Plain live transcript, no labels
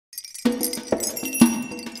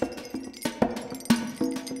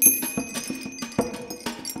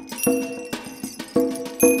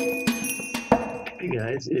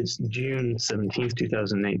guys, it's June 17th,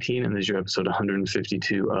 2018, and this is your episode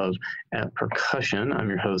 152 of At Percussion. I'm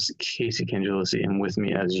your host, Casey Cangelosi, and with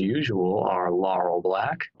me, as usual, are Laurel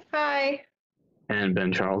Black. Hi. And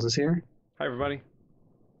Ben Charles is here. Hi, everybody.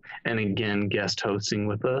 And again, guest hosting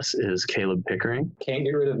with us is Caleb Pickering. Can't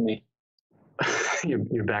get rid of me.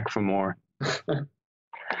 You're back for more.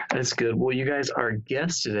 That's good. Well, you guys, our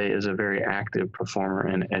guest today is a very active performer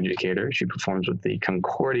and educator. She performs with the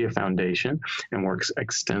Concordia Foundation and works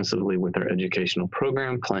extensively with their educational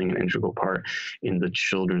program, playing an integral part in the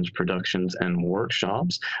children's productions and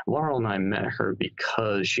workshops. Laurel and I met her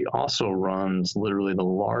because she also runs literally the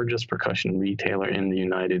largest percussion retailer in the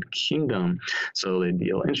United Kingdom. So they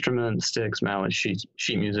deal instruments, sticks, mallets, sheet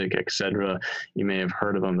music, etc. You may have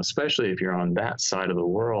heard of them, especially if you're on that side of the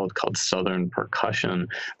world, called Southern Percussion.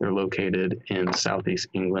 They're located in southeast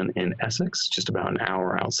England in Essex, just about an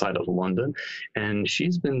hour outside of London. And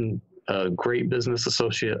she's been a great business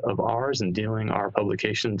associate of ours and dealing our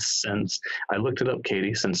publications since, I looked it up,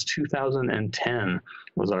 Katie, since 2010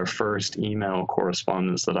 was our first email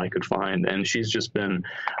correspondence that I could find. And she's just been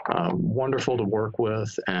wonderful to work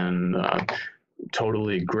with and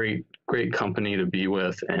totally great company to be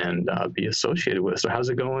with and be associated with. So how's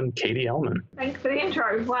it going, Katy Elman? Thanks for the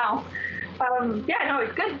intro. Wow.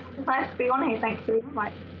 It's good. It's nice to be on here. Thanks for the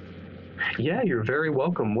invite. Yeah, you're very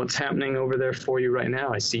welcome. What's happening over there for you right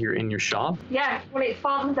now? I see you're in your shop. Yeah, well, it's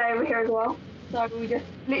Father's Day over here as well. So we've just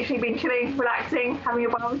literally been chilling, relaxing, having a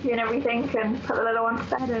barbecue and everything, and put the little one to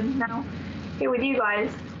bed, and now here with you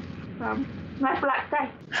guys. Nice relaxed day.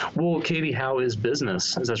 Well, Katy, how is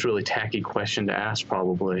business? That's a really tacky question to ask,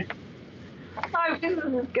 probably. No,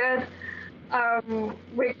 business is good.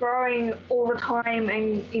 We're growing all the time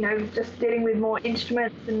and, just dealing with more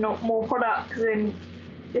instruments and not more products, and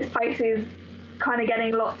this place is kind of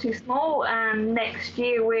getting a lot too small, and next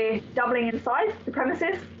year we're doubling in size, the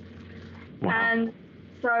premises. Wow. And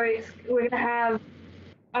so we're going to have,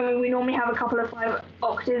 we normally have a couple of 5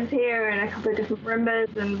 octaves here and a couple of different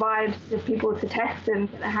marimbas and vibes for people to test and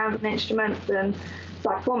have instruments and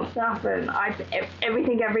like swamp stuff and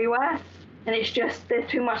everything everywhere. And it's just, there's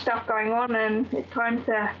too much stuff going on and it's time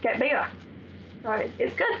to get bigger. So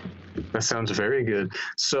it's good. That sounds very good.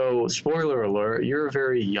 So, spoiler alert, you're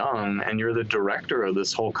very young and you're the director of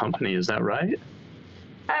this whole company, is that right?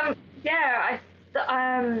 So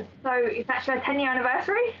it's actually a 10-year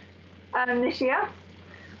anniversary this year.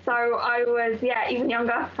 So I was, even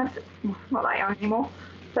younger, not that young anymore.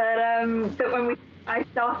 But when I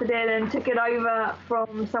started it and took it over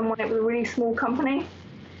from someone, it was a really small company.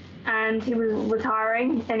 And he was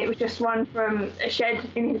retiring, and it was just run from a shed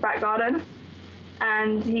in his back garden.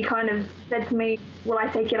 And he kind of said to me, will I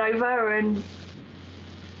take it over? And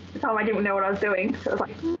at the time I didn't know what I was doing, so I was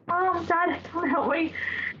like, Mom, Dad, come help me.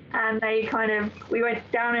 And we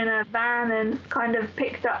went down in a van and kind of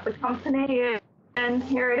picked up the company, and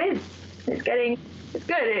here it is. It's good,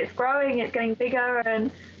 it's growing, it's getting bigger,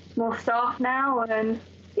 and more staff now, and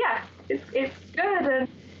yeah, it's good, and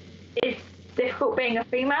it's difficult being a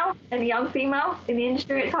female and a young female in the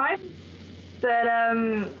industry at times, but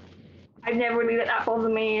I've never really let that bother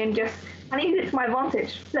me, and I use it to my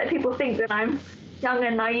advantage. Let people think that I'm young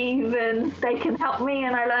and naive and they can help me,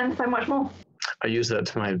 and I learn so much more. I use that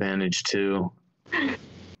to my advantage too.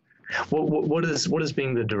 What does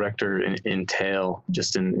being the director entail,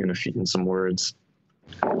 just in some words?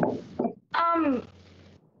 A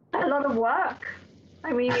lot of work.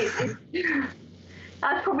 It's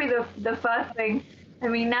that's probably the first thing.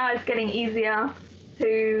 Now it's getting easier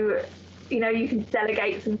to, you can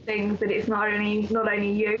delegate some things, that it's not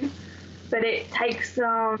only you, but it takes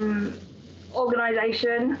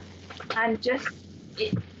organisation, and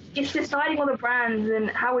it's deciding all the brands and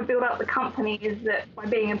how we build up the company. Is that by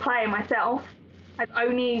being a player myself,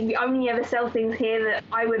 we only ever sell things here that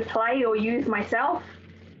I would play or use myself,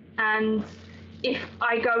 and if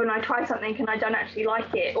I go and I try something and I don't actually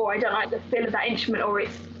like it, or I don't like the feel of that instrument, or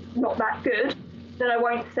it's not that good, then I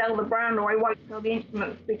won't sell the brand or I won't sell the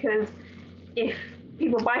instruments, because if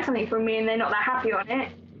people buy something from me and they're not that happy on it,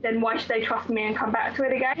 then why should they trust me and come back to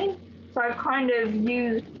it again? So I've kind of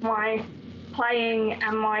used my playing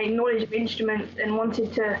and my knowledge of instruments and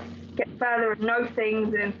wanted to get further and know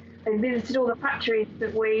things, and I visited all the factories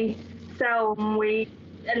that we sell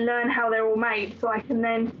and learn how they're all made, so I can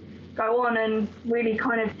then go on and really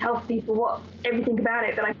kind of tell people everything about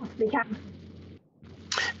it that I possibly can.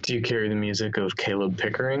 Do you carry the music of Caleb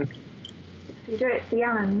Pickering? You do. It's the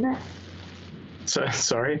Allen.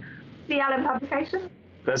 Sorry? The Allen publication.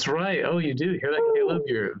 That's right. Oh, you do. Hear that, Ooh. Caleb?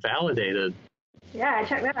 You're validated. Yeah,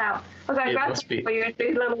 check that out. I'll go and grab it for you and do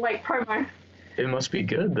a little promo. It must be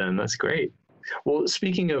good then. That's great. Well,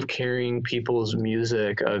 speaking of carrying people's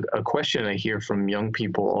music, a question I hear from young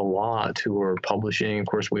people a lot who are publishing. Of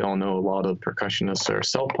course, we all know a lot of percussionists are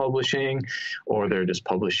self-publishing, or they're just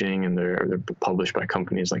publishing, and they're published by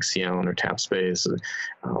companies like C. Allen or Tapspace,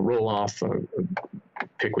 Roll Off,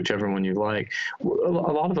 pick whichever one you like. A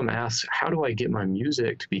lot of them ask, how do I get my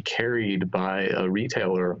music to be carried by a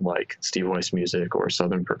retailer like Steve Weiss Music or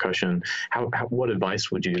Southern Percussion? What advice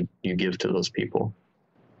would you give to those people?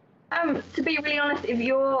 To be really honest, if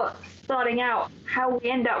you're starting out, how we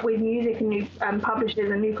end up with music and new publishers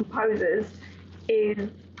and new composers is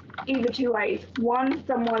either two ways. One,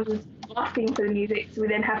 someone's asking for the music, so we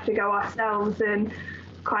then have to go ourselves and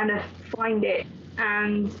kind of find it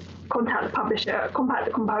and contact the publisher, contact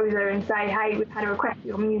the composer and say, hey, we've had a request for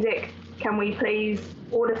your music. Can we please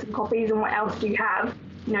order some copies, and what else do you have?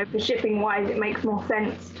 You know, for shipping wise, it makes more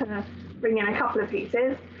sense to bring in a couple of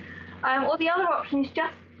pieces. Or the other option is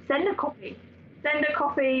just send a copy. Send a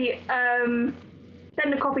copy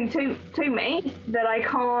to me that I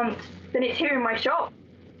can't, then it's here in my shop.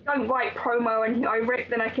 Don't write promo and over it,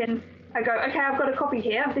 then I go, okay, I've got a copy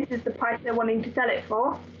here. This is the price they're wanting to sell it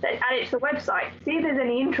for. Let's add it to the website. See if there's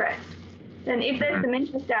any interest. Then if there's some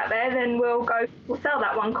interest out there, then we'll sell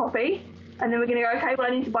that one copy. And then we're going to go, okay, well, I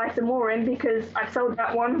need to buy some more in because I've sold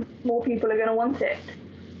that one. More people are going to want it.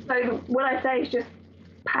 So what I say is just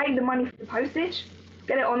pay the money for the postage.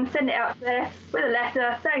 Get it on, send it out there with a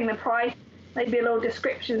letter saying the price, maybe a little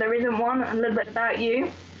description, there isn't one, and a little bit about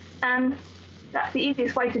you. And that's the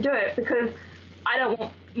easiest way to do it, because I don't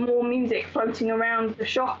want more music floating around the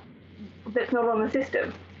shop that's not on the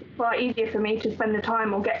system. It's far easier for me to spend the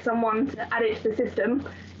time or get someone to add it to the system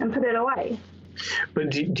and put it away. But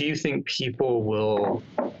do you think people will...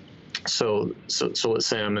 So let's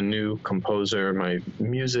say I'm a new composer, my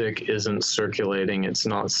music isn't circulating, it's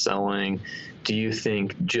not selling. Do you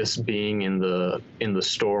think just being in the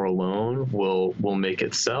store alone will make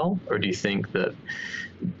it sell, or do you think that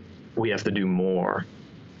we have to do more?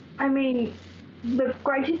 I mean, the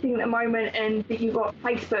greatest thing at the moment, and that you've got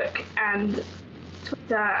Facebook and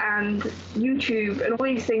Twitter and YouTube and all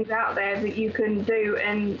these things out there that you can do,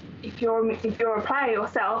 and if you're a player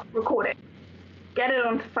yourself, record it. Get it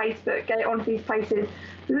onto Facebook, get it onto these places.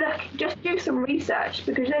 Look, just do some research,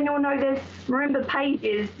 because then you'll know there's marimba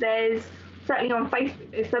pages, there's certainly on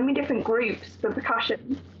Facebook, there's so many different groups for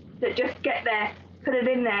percussion that just get there, put it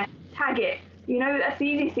in there, tag it. You know, that's the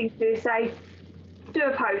easiest thing to do, is say, do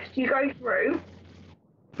a post, you go through,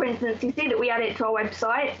 for instance, you see that we add it to our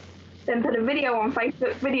website, then put a video on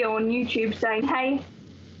Facebook, video on YouTube saying, hey,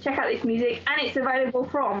 check out this music, and it's available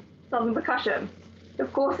from Southern Percussion.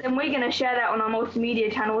 Of course, and we're going to share that on our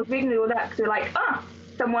multimedia channels. We're going to do all that because we're like,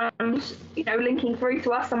 someone's, linking through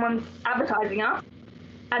to us, someone's advertising us.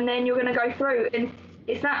 And then you're going to go through, and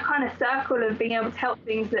it's that kind of circle of being able to help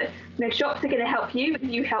things that, shops are going to help you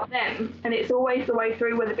and you help them. And it's always the way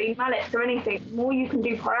through, whether it be mallets or anything. The more you can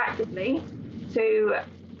do proactively to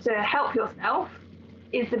help yourself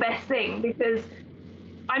is the best thing, because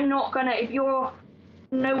I'm not going to, if you're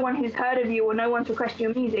no one who's heard of you or no one's requested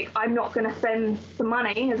your music, I'm not going to spend the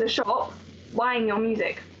money as a shop buying your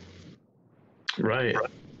music. Right.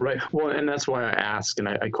 Well, and that's why I asked, and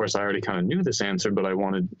of course I already kind of knew this answer, but I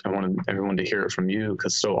wanted everyone to hear it from you,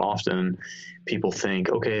 because so often people think,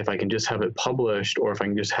 okay, if I can just have it published, or if I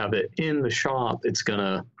can just have it in the shop, it's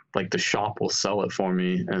gonna, like, the shop will sell it for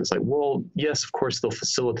me. And it's like, well, yes, of course they'll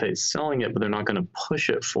facilitate selling it, but they're not going to push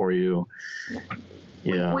it for you.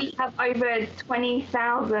 Yeah. We have over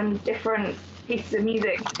 20,000 different pieces of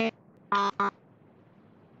music.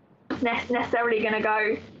 Necessarily going to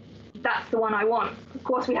go, that's the one I want. Of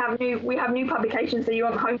course, we have new publications, so you're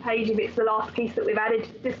on the homepage if it's the last piece that we've added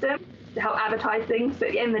to the system to help advertise things. But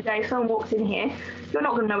at the end of the day, if someone walks in here, you're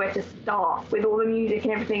not going to know where to start with all the music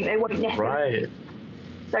and everything. They won't necessarily. Right.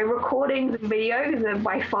 So recordings and videos are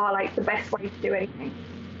by far the best way to do anything.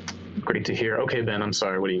 Great to hear. Okay, Ben, I'm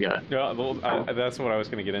sorry. What do you got? Yeah, well, that's what I was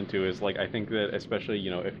going to get into. Is I think that especially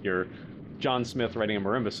if you're John Smith writing a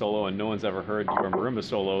marimba solo and no one's ever heard your marimba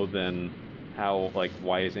solo, then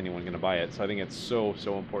why is anyone going to buy it? So I think it's so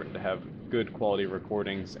important to have good quality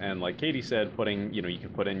recordings, and like Katy said, putting you can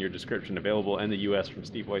put in your description available in the U.S. from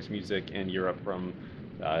Steve Weiss Music and Europe from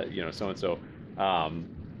so and so.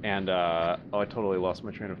 I totally lost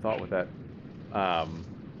my train of thought with that.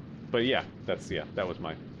 But yeah, that was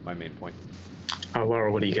my main point.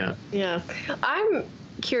 Laura, what do you got? Yeah, I'm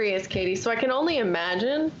curious, Katy. So I can only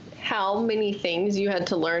imagine how many things you had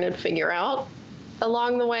to learn and figure out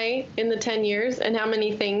along the way in the 10 years, and how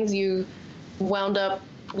many things you wound up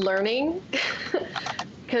learning.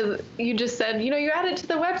 because you just said, you add it to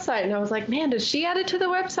the website. And I was like, man, does she add it to the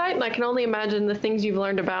website? And I can only imagine the things you've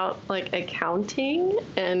learned about, like, accounting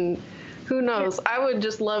and who knows. I would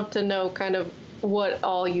just love to know kind of what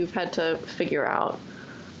all you've had to figure out.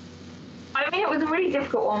 I mean, it was a really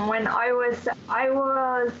difficult one. When I was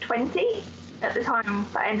 20 at the time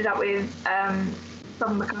that I ended up with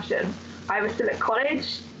Southern Percussion. I was still at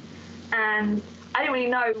college, and I didn't really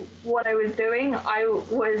know what I was doing. I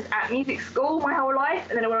was at music school my whole life,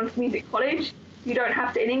 and then I went on to music college. You don't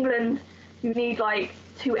have to, in England, you need like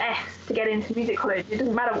 2 Fs to get into music college. It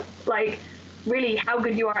doesn't matter, like, really how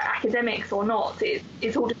good you are at academics or not.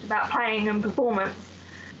 It's all just about playing and performance.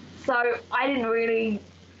 So I didn't really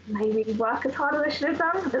maybe work as hard as I should have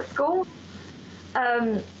done at school.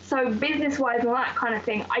 So business-wise and all that kind of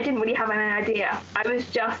thing, I didn't really have any idea. I was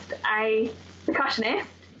just a percussionist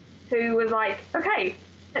who was like, okay,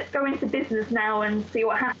 let's go into business now and see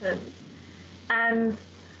what happens. And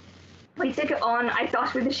we took it on. I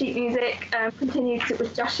started with the sheet music, continued because it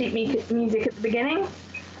was just sheet music at the beginning.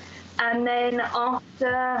 And then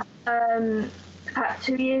after about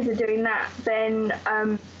 2 years of doing that, then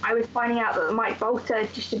I was finding out that the Mike Bolter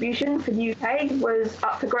distribution for the UK was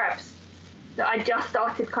up for grabs. So I just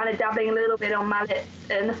started kind of dabbling a little bit on mallets,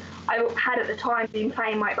 and I had at the time been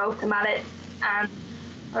playing Mike Bolter mallets, and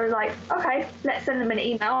I was like, okay, let's send them an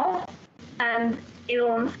email. And in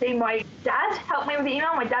all honesty, my dad helped me with the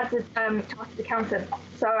email. My dad's a chartered accountant,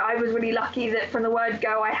 so I was really lucky that from the word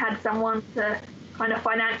go, I had someone to kind of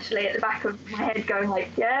financially at the back of my head going like,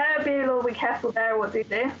 yeah, be a little bit careful there, or do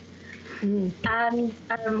this. And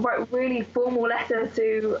wrote a really formal letter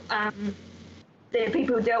to the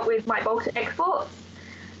people who dealt with Mike Bolter exports,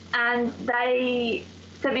 and they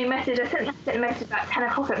sent me a message. I sent a message about 10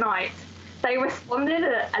 o'clock at night. They responded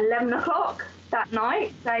at 11 o'clock that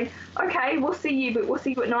night, saying, okay, we'll see you, but we'll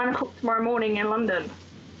see you at 9 o'clock tomorrow morning in London.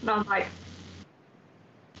 And I was like,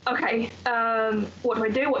 okay, what do I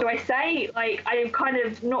do? What do I say? Like, I'm kind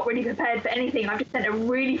of not really prepared for anything. I've just sent a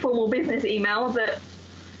really formal business email that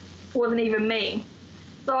wasn't even me.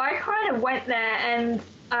 So I kind of went there, and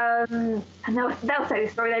they'll say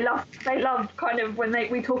this story. They loved kind of when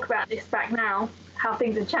we talk about this back now, how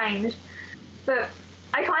things have changed. But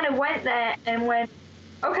I kind of went there and went,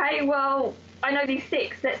 okay, well, I know these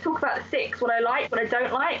 6. Let's talk about the 6. What I like, what I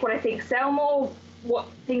don't like, what I think sell more, what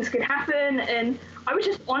things could happen. And I was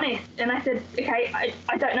just honest. And I said, okay,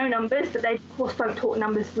 I don't know numbers, but they of course don't talk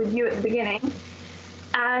numbers with you at the beginning.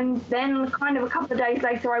 And then kind of a couple of days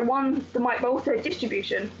later, I won the Mike Bolter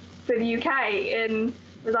distribution for the UK, and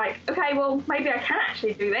was like, okay, well, maybe I can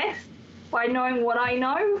actually do this by knowing what I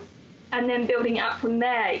know and then building it up from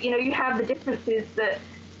there. You have the differences that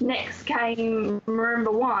next came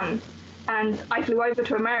Marimba 1, and I flew over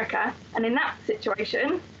to America, and in that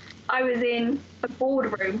situation, I was in a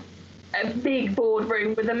boardroom, a big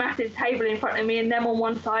boardroom with a massive table in front of me and them on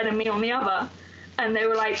one side and me on the other. And they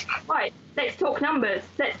were like, right, let's talk numbers,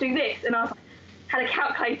 let's do this. And I was like, had a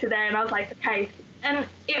calculator there, and I was like, okay. And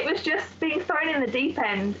it was just being thrown in the deep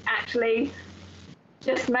end, actually,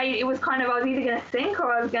 just made, it was kind of, I was either going to sink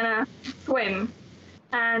or I was going to swim.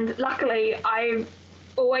 And luckily, I've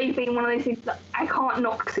always been one of those things that I can't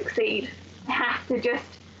not succeed. I have to just,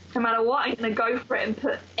 no matter what, I'm going to go for it and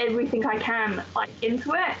put everything I can, like,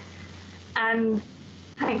 into it. And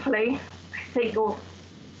thankfully, I think, so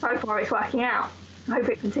far it's working out. I hope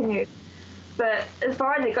it continues. But as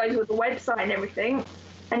far as it goes with the website and everything,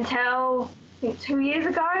 until I think 2 years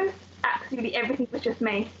ago, absolutely everything was just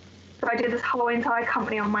me. So I did this whole entire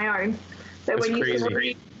company on my own. So That's when you crazy.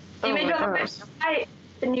 see the image on the website,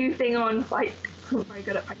 the new thing on, like, I'm not very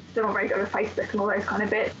good at Facebook and all those kind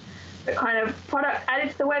of bits, but kind of product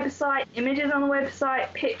added to the website, images on the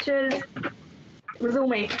website, pictures, it was all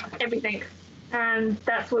me, everything. And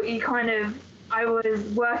that's what you kind of, I was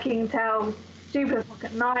working till super o'clock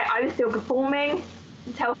at night. I was still performing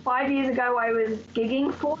until 5 years ago. I was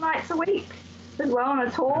gigging 4 nights a week as well on a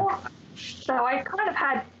tour. So I kind of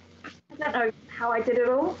had, I don't know how I did it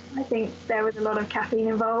all. I think there was a lot of caffeine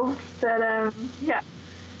involved, but yeah,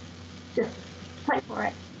 just play for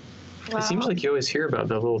it. Wow. It seems like you always hear about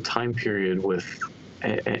that little time period with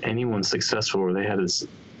anyone successful where they had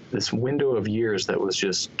this window of years that was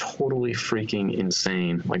just totally freaking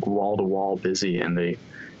insane, like wall-to-wall busy, and they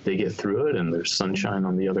get through it, and there's sunshine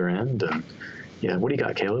on the other end. And yeah, what do you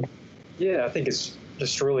got, Caleb? Yeah, I think it's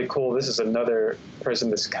just really cool. This is another person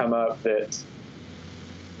that's come up that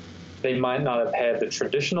they might not have had the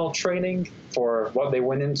traditional training for what they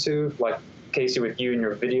went into, like Casey with you and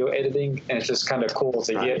your video editing, and it's just kind of cool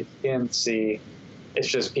to get in, see. It's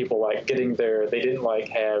just people like getting there. They didn't like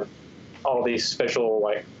have all these special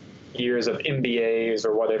like years of MBAs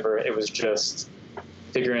or whatever. It was just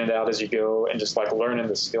figuring it out as you go and just like learning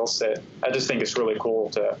the skill set. I just think it's really cool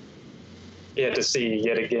to see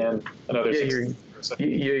yet again another.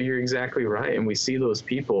 You're exactly right, and we see those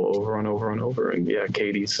people over and over and over, and yeah,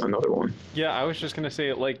 Katy's another one. Yeah, I was just gonna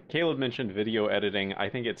say, like Caleb mentioned video editing. I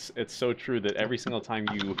think it's so true that every single time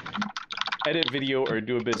you edit video or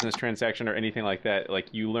do a business transaction or anything like that, like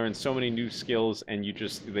you learn so many new skills, and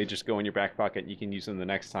they just go in your back pocket and you can use them the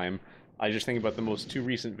next time. I just think about the most two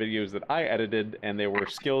recent videos that I edited, and they were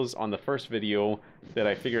skills on the first video that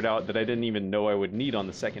I figured out that I didn't even know I would need on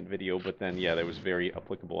the second video, but then, yeah, that was very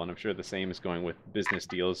applicable, and I'm sure the same is going with business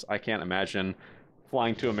deals. I can't imagine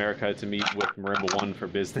flying to America to meet with Marimba One for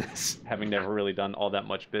business, having never really done all that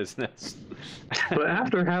much business. But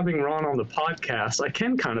after having Ron on the podcast, I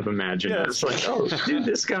can kind of imagine it. It's like, oh, dude,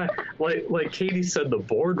 this guy, like Katy said, the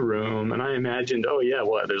boardroom, and I imagined, oh yeah,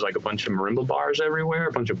 what? There's like a bunch of marimba bars everywhere,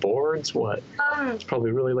 a bunch of boards. What? It's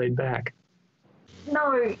probably really laid back.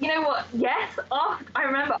 No, you know what? Yes, I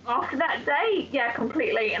remember after that day, yeah,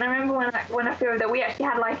 completely. And I remember when I feel that we actually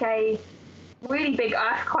had like a really big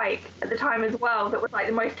earthquake at the time as well. That was like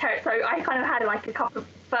the most so I kind of had like a couple of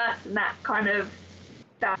firsts, and that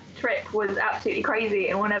trip was absolutely crazy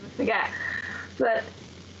and we'll never forget. But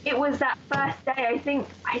it was that first day, I think,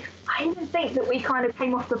 I even think that we kind of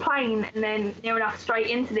came off the plane and then near enough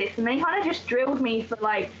straight into this, and they kind of just drilled me for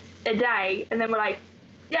like a day, and then we're like,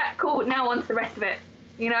 yeah, cool, now on to the rest of it,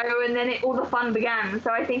 you know, and then all the fun began.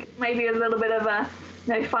 So I think maybe a little bit of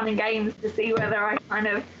fun and games to see whether I kind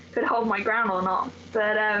of could hold my ground or not.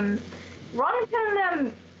 But Ron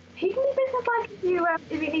can he can be business-like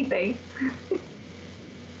if you need be.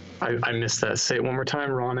 I missed that. Say it one more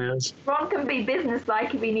time. Ron is? Ron can be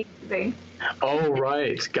business-like if he needs to be. Oh,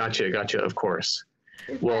 right. Gotcha. Of course.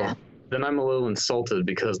 Well, then I'm a little insulted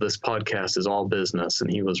because this podcast is all business,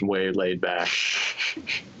 and he was way laid back.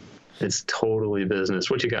 It's totally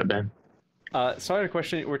business. What you got, Ben? So I had a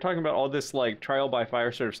question. We're talking about all this like trial by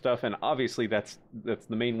fire sort of stuff, and obviously that's the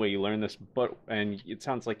main way you learn this. And it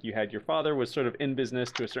sounds like you had your father was sort of in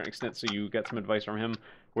business to a certain extent, so you got some advice from him.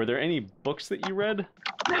 Were there any books that you read?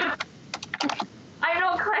 I'm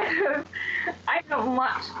not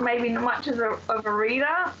much, maybe not much of a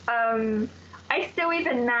reader. I still,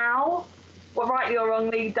 even now, well, rightly or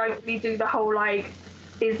wrongly, don't really do the whole like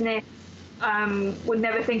business. Would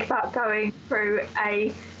never think about going through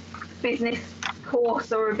a business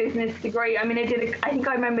course or a business degree. I mean, I think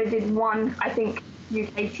I remember did one, I think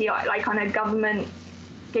UKTI, like kind of government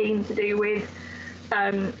scheme to do with,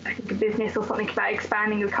 I think a business or something about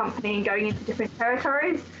expanding your company and going into different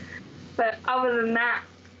territories. But other than that,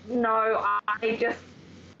 no, I just,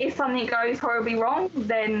 if something goes horribly wrong,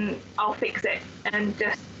 then I'll fix it and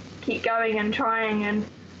just keep going and trying, and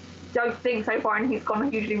don't think so far anything's gone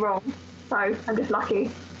hugely wrong. So I'm just lucky.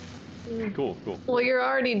 Cool. Well, you're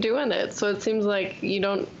already doing it, so it seems like you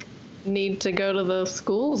don't need to go to the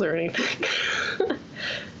schools or anything.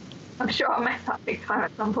 I'm sure I'll mess up big time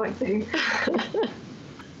at some point too.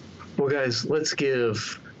 Well, guys, let's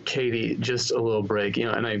give Katy just a little break. You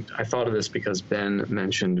know, and I thought of this because Ben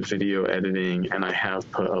mentioned video editing, and I have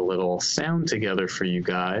put a little sound together for you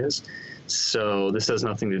guys. So this has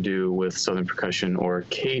nothing to do with Southern Percussion or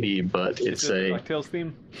Katy, but it's a DuckTales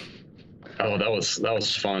theme. Oh, that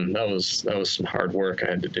was fun. That was some hard work I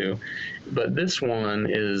had to do. But this one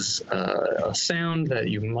is a sound that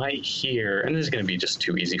you might hear, and this is going to be just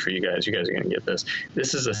too easy for you guys. You guys are going to get this.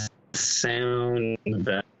 This is a sound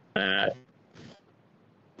that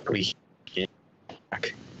we hear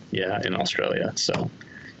in Australia. So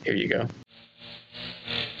here you go.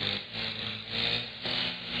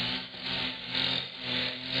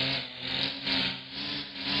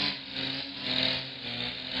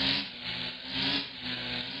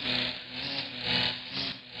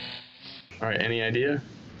 All right, any idea?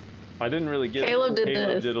 I didn't really get Caleb it. did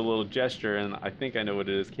Caleb this. did a little gesture, and I think I know what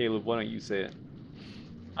it is. Caleb, why don't you say it?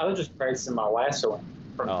 I was just practicing my last one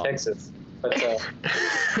from Texas. But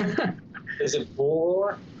is it bull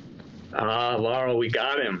roar? Laurel, we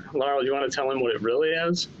got him. Laurel, you want to tell him what it really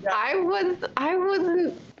is? I wasn't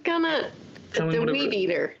gonna. Tell It's him a what weed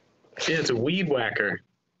eater. Yeah, it's a weed whacker.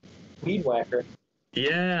 Weed whacker.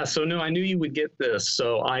 Yeah, so no, I knew you would get this.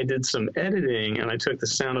 So I did some editing, and I took the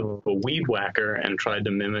sound of a weed whacker and tried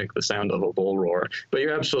to mimic the sound of a bull roar. But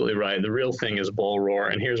you're absolutely right. The real thing is bull roar,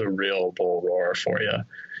 and here's a real bull roar for you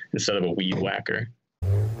instead of a weed whacker.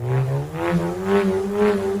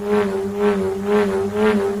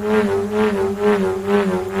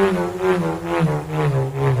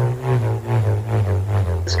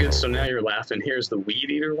 It's good. So now you're laughing. Here's the weed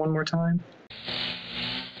eater one more time.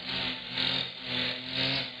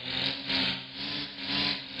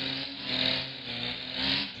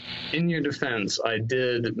 in your defense, I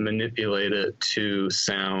did manipulate it to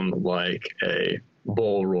sound like a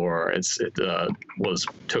bull roar. It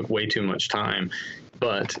took way too much time,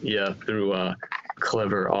 but yeah, through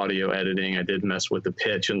clever audio editing, I did mess with the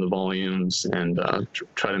pitch and the volumes and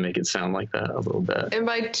try to make it sound like that a little bit. And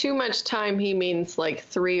by too much time, he means like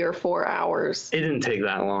 3 or 4 hours. It didn't take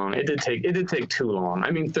that long. It did take too long.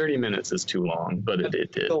 I mean, 30 minutes is too long, but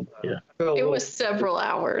it did. Yeah. It was several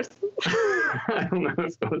hours. I don't know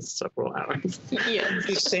if it was several hours. Yes. Did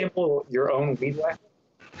you sample your own weed whacker?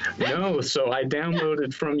 No, so I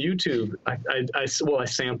downloaded from YouTube. I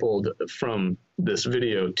sampled from this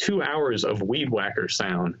video 2 hours of weed whacker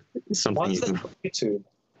sound. What's that from YouTube?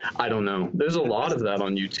 I don't know. There's a lot of that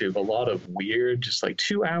on YouTube. A lot of weird, just like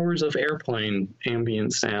 2 hours of airplane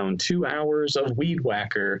ambient sound, 2 hours of weed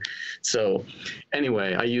whacker. So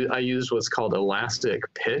anyway, I used what's called elastic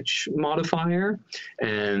pitch modifier,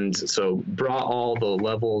 and so brought all the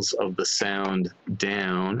levels of the sound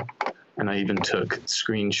down. And I even took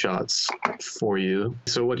screenshots for you.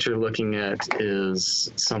 So what you're looking at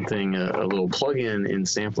is something, a little plugin in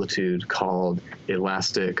Samplitude called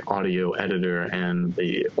Elastic Audio Editor, and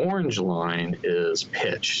the orange line is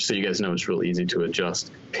pitch. So you guys know it's really easy to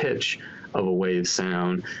adjust pitch of a wave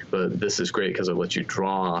sound, but this is great because it lets you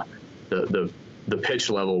draw the pitch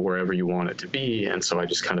level wherever you want it to be. And so I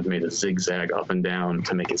just kind of made a zigzag up and down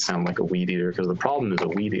to make it sound like a weed eater, because the problem is a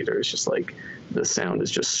weed eater is just like the sound is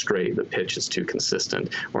just straight, the pitch is too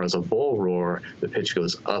consistent, whereas a bull roar, the pitch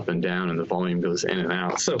goes up and down and the volume goes in and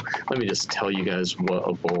out. So let me just tell you guys what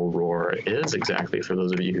a bull roar is exactly for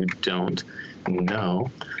those of you who don't know.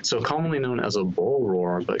 So commonly known as a bull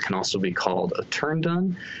roar, but can also be called a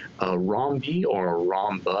turndun, a rhombi, or a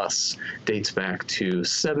rhombus, dates back to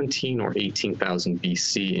 17 or 18,000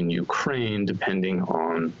 BC in Ukraine, depending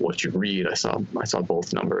on what you read. I saw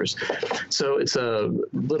both numbers. So it's a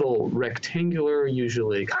little rectangular,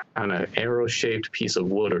 usually kind of arrow-shaped piece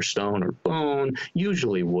of wood or stone or bone,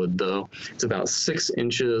 usually wood though. It's about 6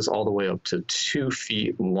 inches all the way up to 2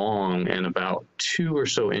 feet long and about 2 or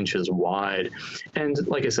so inches wide. And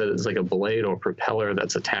like I said, it's like a blade or propeller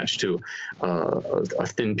that's attached to a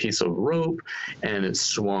thin piece of rope, and it's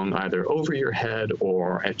swung either over your head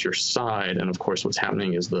or at your side. And of course, what's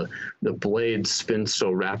happening is the blade spins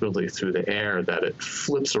so rapidly through the air that it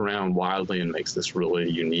flips around wildly and makes this really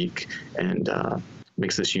unique and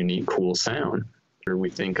cool sound. We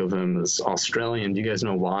think of them as Australian. Do you guys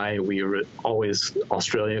know why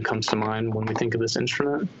Australia comes to mind when we think of this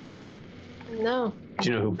instrument? No. Do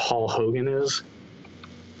you know who Paul Hogan is?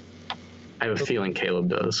 I have a feeling Caleb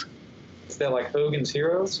does. Is that like Hogan's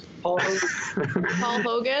Heroes? Paul Hogan? Paul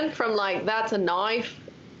Hogan from like That's a Knife?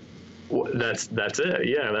 Well, that's it.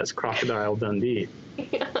 Yeah, that's Crocodile Dundee.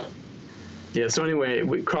 Yeah, so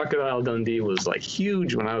anyway, Crocodile Dundee was like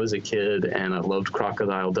huge when I was a kid, and I loved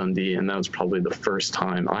Crocodile Dundee, and that was probably the first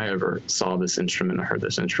time I ever saw this instrument or heard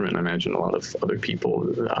this instrument. I imagine a lot of other people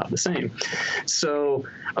the same. So,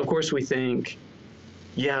 of course, we think,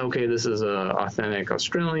 yeah, okay, this is a authentic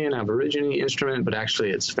Australian Aborigine instrument, but actually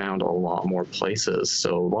it's found a lot more places.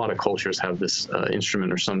 So a lot of cultures have this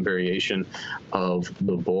instrument or some variation of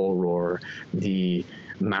the bull roar. The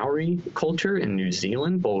Maori culture in New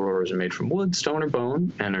Zealand, bull roars are made from wood, stone, or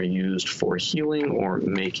bone and are used for healing or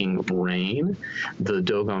making rain. The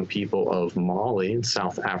Dogon people of Mali in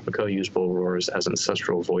South Africa use bull roars as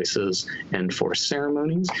ancestral voices and for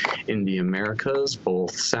ceremonies. In the Americas,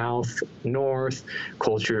 both south, north,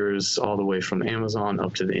 cultures all the way from Amazon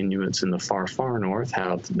up to the Inuits in the far, far north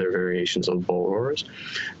have their variations of bull roars.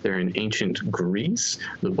 There in ancient Greece,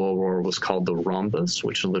 the bull roar was called the rhombus,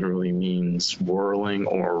 which literally means whirling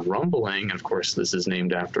or rumbling. And of course, this is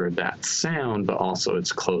named after that sound, but also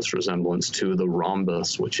its close resemblance to the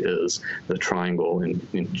rhombus, which is the triangle in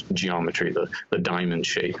geometry, the diamond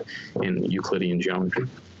shape in Euclidean geometry.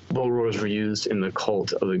 Bull roars were used in the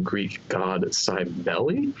cult of the Greek god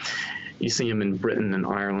Cybele. You see them in Britain and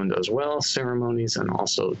Ireland as well, ceremonies and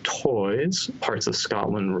also toys. Parts of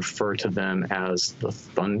Scotland refer to them as the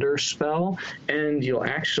thunder spell, and you'll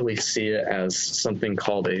actually see it as something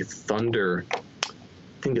called a thunder,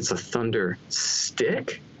 I think it's a thunder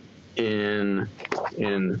stick in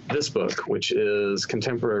this book, which is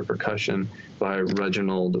Contemporary Percussion by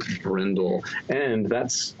Reginald Brindle. And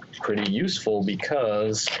that's pretty useful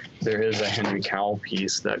because there is a Henry Cowell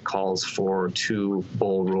piece that calls for 2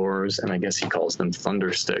 bull roars, and I guess he calls them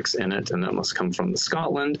thunder sticks in it, and that must come from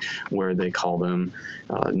Scotland, where they call them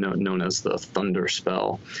known as the thunder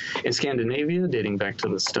spell. In Scandinavia, dating back to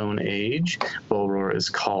the Stone Age, bull roar is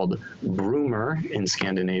called broomer in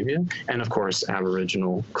Scandinavia, and of course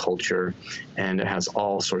Aboriginal culture culture, and it has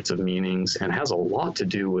all sorts of meanings and has a lot to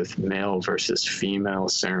do with male versus female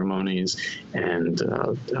ceremonies and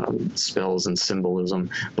spells and symbolism.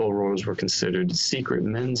 Bull roars were considered secret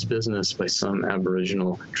men's business by some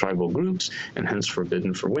Aboriginal tribal groups, and hence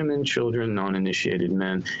forbidden for women, children, non-initiated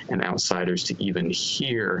men, and outsiders to even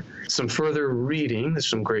hear. Some further reading, there's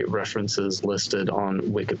some great references listed on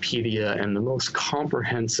Wikipedia, and the most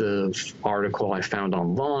comprehensive article I found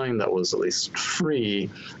online that was at least free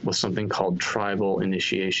was something called Tribal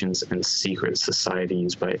Initiations and Secret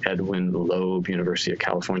Societies by Edwin Loeb, University of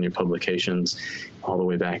California Publications, all the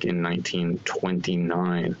way back in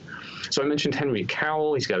 1929. So I mentioned Henry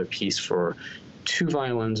Cowell. He's got a piece for 2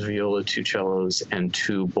 violins, viola, 2 cellos, and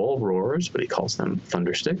 2 bull roars, but he calls them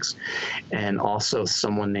thundersticks. And also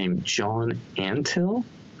someone named John Antill,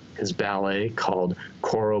 his ballet called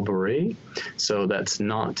Corroboree. So that's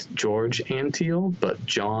not George Antill, but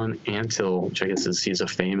John Antill, which I guess he's a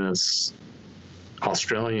famous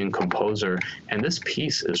Australian composer. And this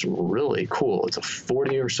piece is really cool. It's a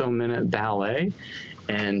 40 or so minute ballet.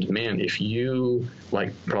 And man, if you,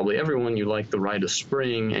 like probably everyone, you like The Rite of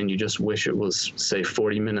Spring and you just wish it was, say,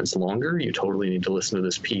 40 minutes longer, you totally need to listen to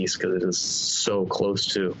this piece because it is so close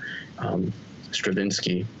to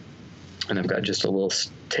Stravinsky. And I've got just a little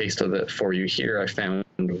taste of it for you here. I found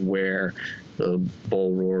where the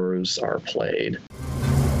bull roars are played.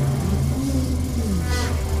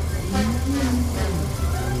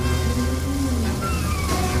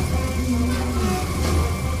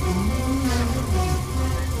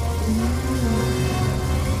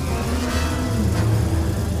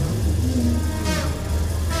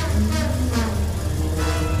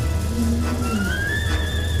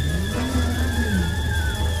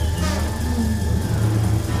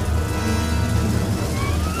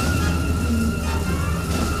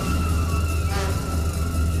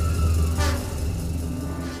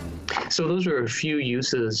 So those are a few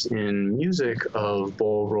uses in music of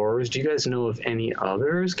bull roars. Do you guys know of any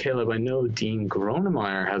others? Caleb, I know Dean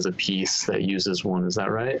Gronemeyer has a piece that uses one. Is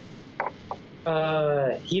that right?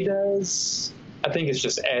 He does. I think it's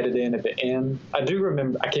just added in at the end. I do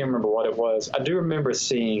remember, I can't remember what it was. I do remember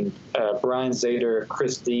seeing Brian Zader,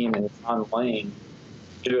 Chris Dean, and John Lane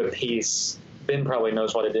do a piece. Ben probably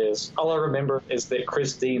knows what it is. All I remember is that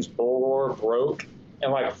Chris Dean's bull roar broke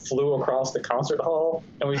and like flew across the concert hall,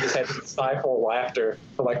 and we just had to stifle laughter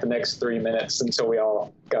for like the next 3 minutes until we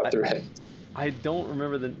all got through it. I don't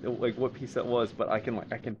remember what piece that was, but I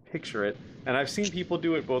can picture it, and I've seen people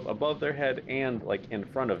do it both above their head and like in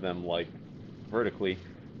front of them, like vertically.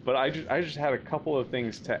 But I just had a couple of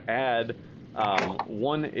things to add.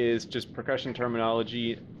 One is just percussion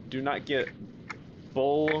terminology. Do not get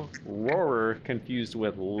bull roarer confused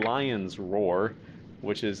with lion's roar,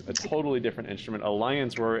 which is a totally different instrument. A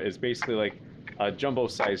lion's roar is basically like a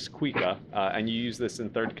jumbo-sized cuica, and you use this in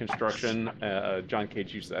third construction. John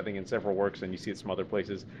Cage used it, I think, in several works, and you see it some other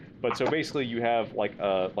places. But so basically, you have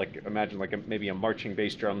imagine maybe a marching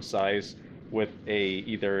bass drum size with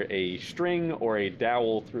either a string or a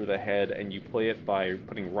dowel through the head, and you play it by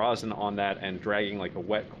putting rosin on that and dragging like a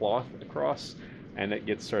wet cloth across. And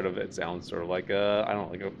it sounds sort of like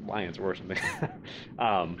like a lion's roar or something.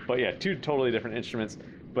 But yeah, 2 totally different instruments.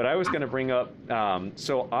 But I was going to bring up,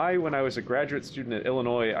 when I was a graduate student at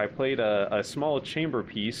Illinois, I played a small chamber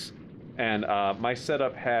piece, and my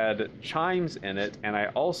setup had chimes in it, and I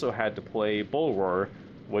also had to play bull roar,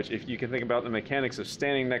 which, if you can think about the mechanics of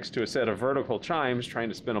standing next to a set of vertical chimes trying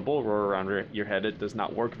to spin a bull roar around your head, it does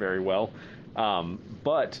not work very well.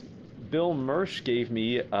 But Bill Mersch gave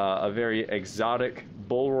me a very exotic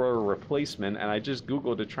bull roar replacement, and I just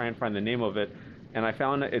Googled to try and find the name of it, and I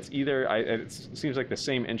found that it seems like the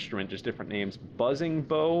same instrument, just different names, buzzing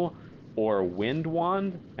bow or wind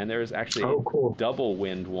wand, and there is actually a double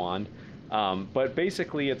wind wand. But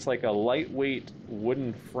basically, it's like a lightweight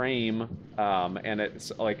wooden frame, and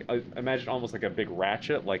it's like, imagine almost like a big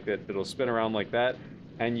ratchet, like that, it'll spin around like that.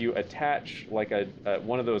 And you attach like a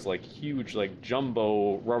one of those like huge like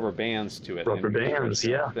jumbo rubber bands to it. Rubber bands,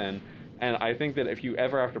 yeah. And I think that if you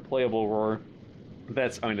ever have to play a bull roar,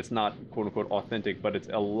 it's not quote unquote authentic, but it's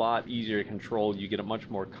a lot easier to control. You get a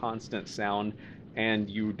much more constant sound, and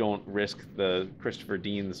you don't risk the Christopher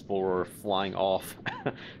Dean's bull roar flying off,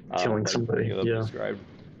 killing somebody. Yeah. Described.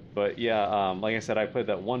 But yeah, like I said, I played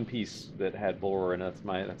that one piece that had bull roar, and that's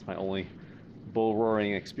my only bull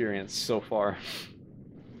roaring experience so far.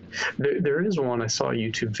 There is one, I saw a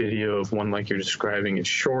YouTube video of one like you're describing. It's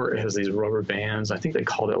short, it has these rubber bands. I think they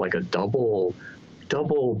called it like a double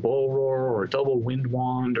bull roar or double wind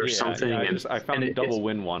wand or something. Yeah, I found a double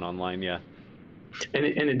wind wand online, yeah. And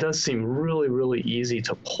it does seem really, really easy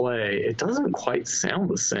to play. It doesn't quite sound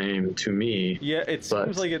the same to me. Yeah, it but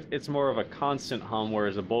seems like it's more of a constant hum,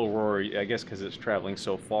 whereas a bull roar, I guess because it's traveling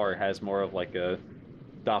so far, has more of like a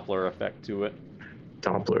Doppler effect to it.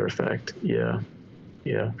 Doppler effect, yeah.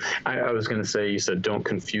 Yeah. I was going to say, you said don't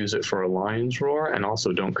confuse it for a lion's roar, and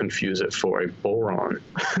also don't confuse it for a bullron,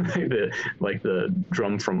 like the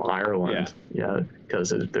drum from Ireland. Yeah, because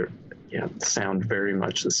they're sound very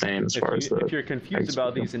much the same as far as the. If you're confused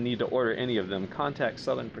about these and need to order any of them, contact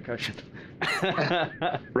Southern Percussion.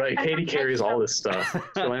 Right, Katie carries all this stuff.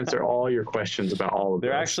 She'll answer all your questions about all of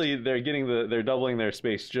this. They're doubling their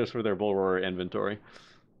space just for their bull roar inventory.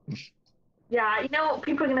 Yeah, you know what?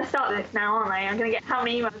 People are going to start this now, aren't they? I'm going to get how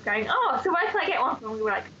many emails going, oh, so where can I get one from? We'll be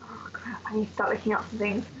like, oh, crap, I need to start looking up some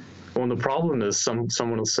things. Well, the problem is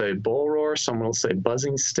someone will say bull roar, someone will say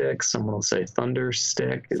buzzing stick, someone will say thunder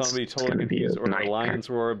stick. Somebody totally confused or a lion's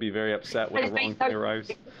roar, be very upset when the wrong thing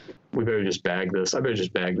arrives. We better just bag this. I better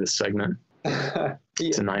just bag this segment.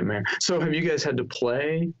 It's a nightmare. So have you guys had to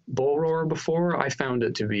play bull roar before? I found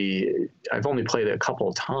it to be, I've only played it a couple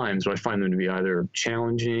of times, but I find them to be either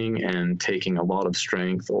challenging and taking a lot of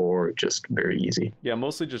strength or just very easy. Yeah,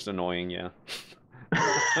 mostly just annoying, yeah.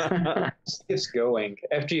 It's going.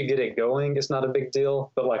 After you get it going, it's not a big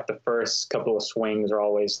deal, but like the first couple of swings are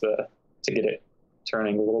always to get it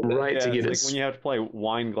turning a little bit. Right, yeah, to get it. Like when you have to play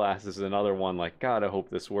wine glasses is another one, like, God, I hope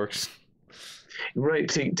this works. Right,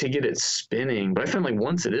 to get it spinning. But I find like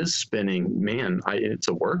once it is spinning, man, it's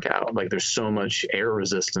a workout. Like there's so much air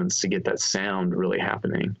resistance to get that sound really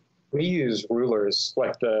happening. We use rulers,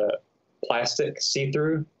 like the plastic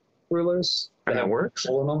see-through rulers. And that works?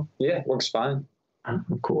 Hole in them. Yeah, it works fine. Oh,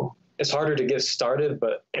 cool. It's harder to get started,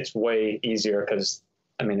 but it's way easier because,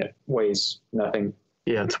 I mean, it weighs nothing.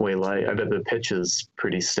 Yeah, it's way light. I bet the pitch is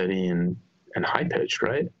pretty steady and high-pitched,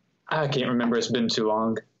 right? I can't remember. It's been too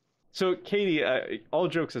long. So, Katie, all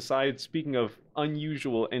jokes aside, speaking of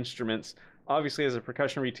unusual instruments, obviously as a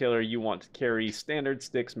percussion retailer, you want to carry standard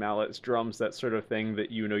sticks, mallets, drums, that sort of thing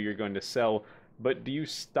that you know you're going to sell. But do you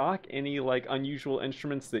stock any like unusual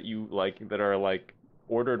instruments that you like that are like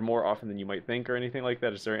ordered more often than you might think, or anything like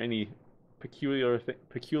that? Is there any peculiar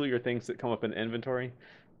things that come up in inventory,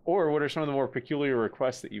 or what are some of the more peculiar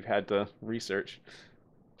requests that you've had to research?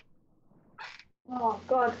 Oh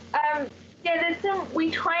God. Yeah, there's some. We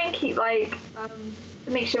try and keep like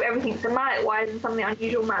to make sure everything's a mallet wise and some of the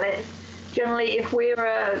unusual mallets. Generally, if we're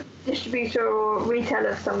a distributor or retailer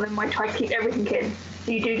of something, I try to keep everything in.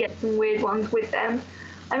 So you do get some weird ones with them.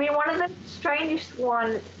 I mean, one of the strangest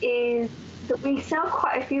ones is that we sell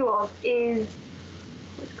quite a few of is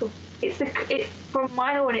what's it called? It's from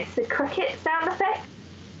my one. It's the cricket sound effect.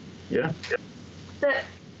 Yeah. That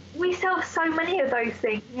we sell so many of those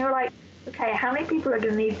things, and you're like, okay, how many people are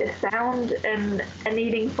going to need this sound and are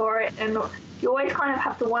needing for it? And you always kind of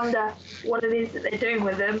have to wonder what it is that they're doing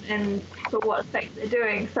with them and for what effect they're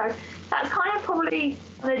doing. So that's kind of probably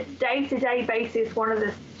on a day-to-day basis one of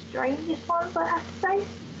the strangest ones, I have to say,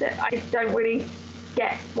 that I don't really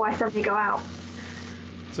get why somebody go out.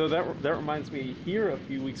 So that reminds me, here a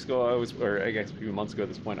few weeks ago, or I guess a few months ago at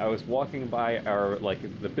this point, I was walking by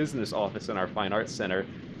the business office in our Fine Arts Center,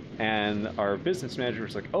 and our business manager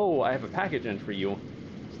was like, "Oh, I have a package in for you." I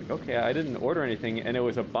was like, "Okay, I didn't order anything," and it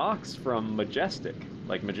was a box from Majestic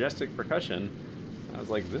Percussion. I was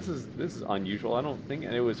like, "This is unusual. I don't think,"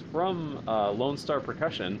 and it was from Lone Star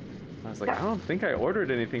Percussion. I was like, "I don't think I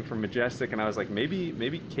ordered anything from Majestic," and I was like,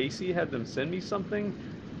 "Maybe Casey had them send me something."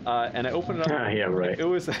 And I opened it up. Yeah, right. It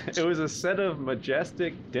was a set of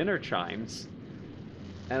Majestic dinner chimes.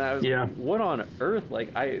 And I was like, what on earth?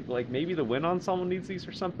 Like maybe the wind ensemble needs these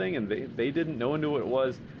or something, and they didn't, no one knew what it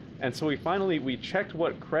was. And so we checked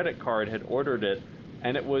what credit card had ordered it,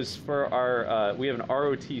 and it was for our, we have an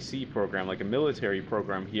ROTC program, like a military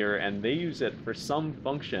program here, and they use it for some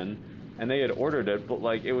function, and they had ordered it, but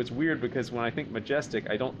like, it was weird because when I think Majestic,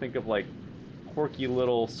 I don't think of like quirky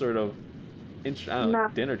little sort of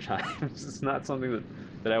dinner chimes. It's not something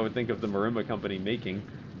that I would think of the marimba company making.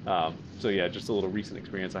 So yeah, just a little recent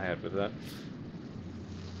experience I had with that.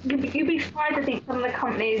 You'd be surprised, I think, some of the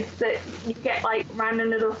companies that you get like random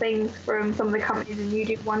little things from some of the companies, and you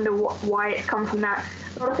do wonder why it's come from that.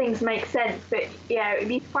 A lot of things make sense, but yeah, you'd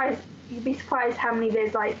be surprised how many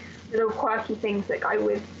there's like little quirky things that go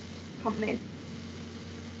with companies.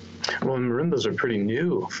 Well, marimbas are pretty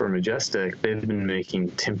new for Majestic. They've been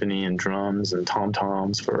making timpani and drums and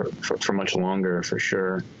tom-toms for much longer, for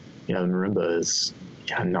sure. Yeah, the marimba is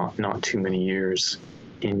not too many years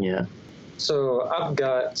in yet. So I've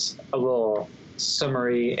got a little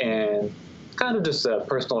summary and kind of just a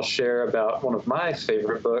personal share about one of my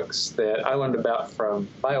favorite books that I learned about from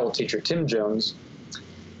my old teacher, Tim Jones,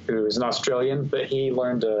 who is an Australian, but he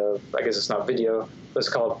learned, I guess it's not video, but it's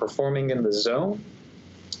called Performing in the Zone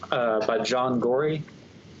by John Gorrie.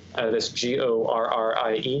 That's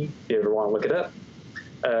Gorrie, if you ever want to look it up.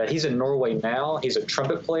 He's in Norway now. He's a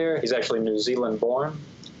trumpet player. He's actually New Zealand born.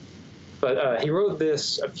 But he wrote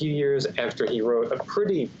this a few years after he wrote a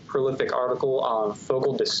pretty prolific article on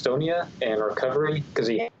focal dystonia and recovery, because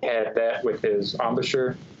he had that with his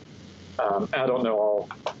embouchure. I don't know all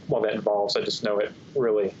what that involves. I just know it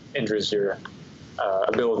really injures your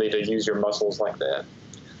ability to use your muscles like that.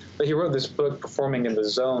 But he wrote this book, Performing in the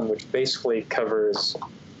Zone, which basically covers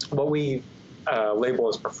what we label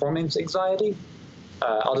as performance anxiety.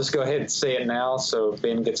 I'll just go ahead and say it now so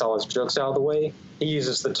Ben gets all his jokes out of the way. He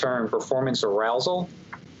uses the term performance arousal.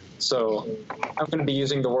 So I'm going to be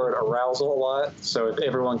using the word arousal a lot. So if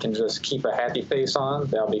everyone can just keep a happy face on,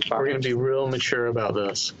 that'll be fine. We're going to be real mature about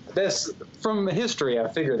this. That's from history. I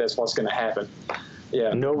figure that's what's going to happen.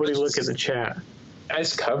 Yeah. Nobody look at the chat.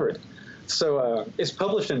 It's covered. So it's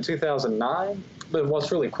published in 2009. But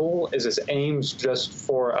what's really cool is it aims just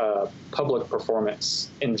for public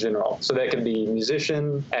performance in general. So that could be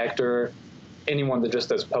musician, actor, anyone that just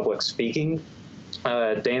does public speaking,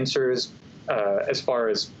 dancers, as far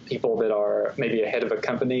as people that are maybe ahead of a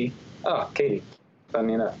company. Oh, Katy,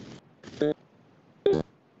 funny enough.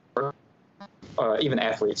 Even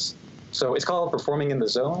athletes. So it's called Performing in the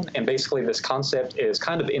Zone, and basically this concept is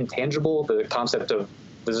kind of intangible. The concept of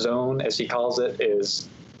the zone, as he calls it, is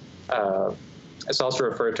it's also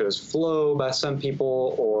referred to as flow by some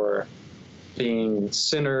people, or being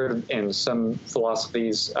centered in some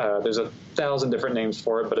philosophies. There's 1,000 different names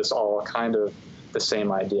for it, but it's all kind of the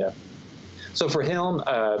same idea. So for him,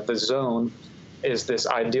 the zone is this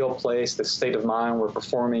ideal place, this state of mind where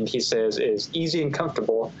performing, he says, is easy and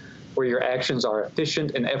comfortable, where your actions are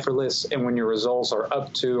efficient and effortless, and when your results are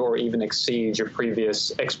up to or even exceed your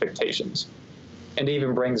previous expectations. And he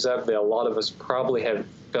even brings up that a lot of us probably have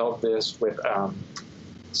felt this with,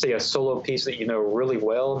 say, a solo piece that you know really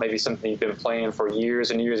well, maybe something you've been playing for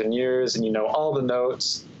years and years and years, and you know all the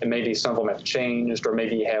notes, and maybe some of them have changed, or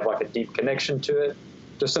maybe you have like a deep connection to it.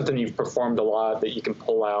 Just something you've performed a lot that you can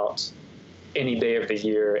pull out any day of the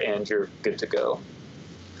year and you're good to go.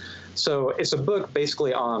 So it's a book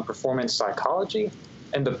basically on performance psychology,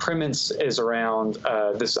 and the premise is around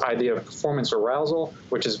this idea of performance arousal,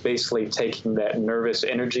 which is basically taking that nervous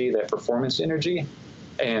energy, that performance energy,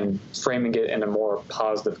 and framing it in a more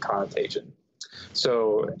positive connotation.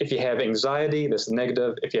 So if you have anxiety, that's the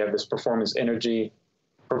negative. If you have this performance energy,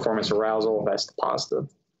 performance arousal, that's the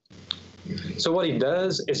positive. So what he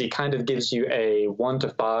does is he kind of gives you a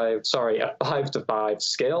 5 to 5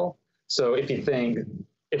 scale. So if you think,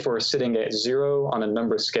 if we're sitting at 0 on a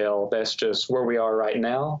number scale, that's just where we are right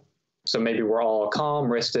now. So maybe we're all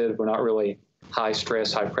calm, rested, we're not really high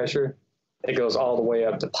stress, high pressure. It goes all the way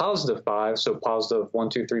up to positive 5. So positive 1,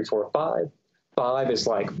 2, 3, 4, 5. 5 is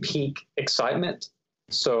like peak excitement.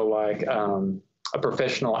 So like a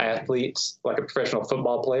professional athlete, like a professional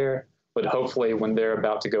football player, but hopefully when they're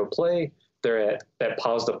about to go play, they're at that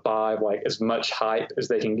positive 5, like as much hype as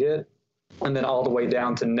they can get. And then all the way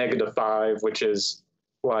down to negative 5, which is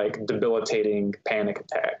like debilitating panic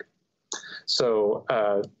attack. So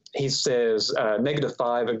he says negative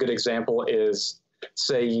 5, a good example is,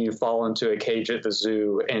 say you fall into a cage at the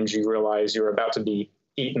zoo and you realize you're about to be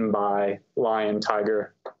eaten by lion,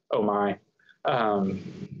 tiger, oh my.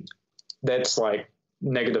 That's like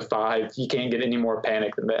negative 5. You can't get any more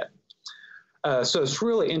panic than that. So it's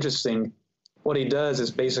really interesting. What he does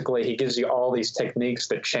is basically he gives you all these techniques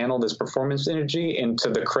that channel this performance energy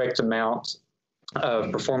into the correct amount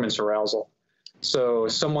of performance arousal. So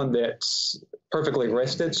someone that's perfectly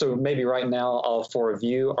rested, so maybe right now all 4 of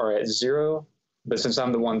you are at 0, but since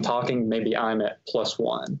I'm the one talking, maybe I'm at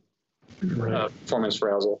 +1 performance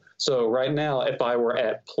arousal. So right now, if I were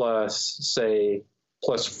at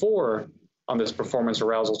 +4 on this performance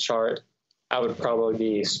arousal chart, I would probably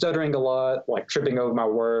be stuttering a lot, like tripping over my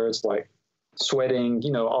words, like sweating,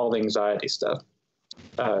 all the anxiety stuff.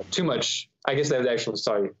 Too much, I guess that would actually,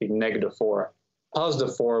 be negative 4.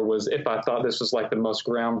 Positive 4 was if I thought this was like the most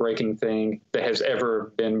groundbreaking thing that has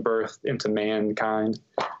ever been birthed into mankind,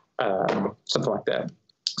 something like that.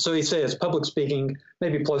 So he says public speaking,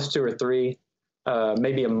 maybe +2 or 3.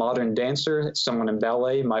 Maybe a modern dancer, someone in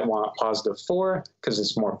ballet might want positive 4 because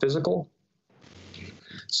it's more physical.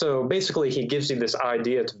 So basically he gives you this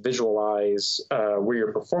idea to visualize where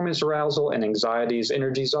your performance arousal and anxieties,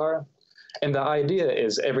 energies are. And the idea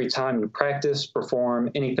is every time you practice, perform,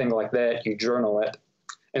 anything like that, you journal it.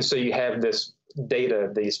 And so you have this data,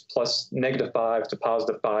 these -5 to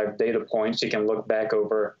 +5 data points you can look back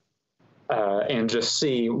over and just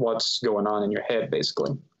see what's going on in your head,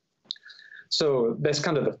 basically. So that's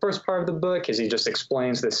kind of the first part of the book, is he just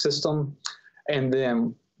explains the system. And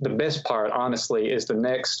then the best part, honestly, is the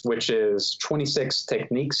next, which is 26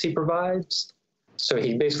 techniques he provides. So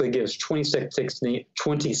he basically gives 26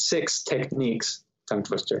 techniques, tongue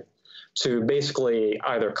twister, to basically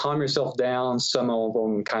either calm yourself down, some of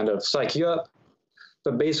them kind of psych you up.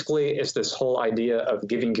 But basically, it's this whole idea of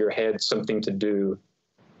giving your head something to do.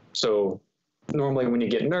 So normally when you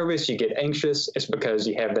get nervous, you get anxious, it's because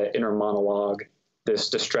you have that inner monologue that's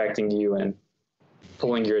distracting you and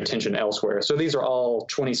pulling your attention elsewhere. So these are all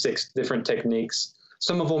 26 different techniques,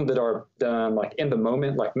 some of them that are done like in the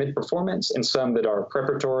moment, like mid-performance, and some that are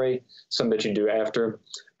preparatory, some that you do after,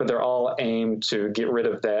 but they're all aimed to get rid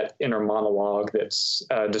of that inner monologue that's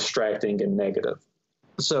distracting and negative.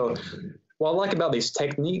 So what I like about these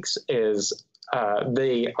techniques is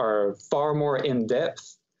they are far more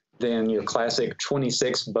in-depth than your classic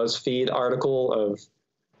 26 BuzzFeed article of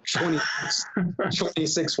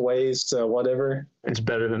 26 ways to whatever. It's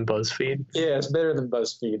better than BuzzFeed. Yeah, it's better than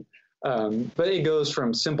BuzzFeed. But it goes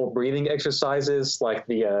from simple breathing exercises like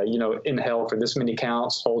the, inhale for this many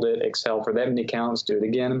counts, hold it, exhale for that many counts, do it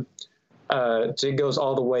again. It goes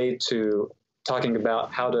all the way to talking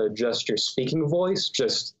about how to adjust your speaking voice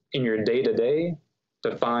just in your day-to-day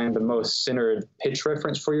to find the most centered pitch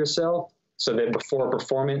reference for yourself, so that before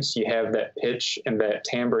performance, you have that pitch and that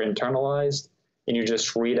timbre internalized, and you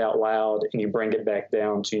just read out loud and you bring it back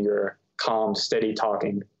down to your calm, steady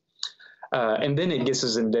talking. And then it gets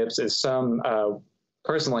as in-depth as some,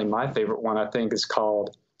 personally, my favorite one, I think, is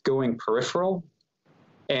called Going Peripheral.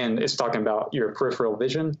 And it's talking about your peripheral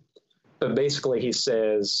vision. But basically he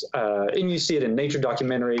says, and you see it in nature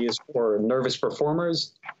documentaries or nervous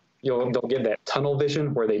performers, they'll get that tunnel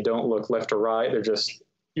vision where they don't look left or right.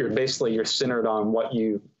 You're centered on what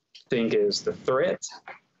you think is the threat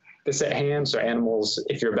that's at hand. So animals,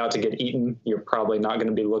 if you're about to get eaten, you're probably not going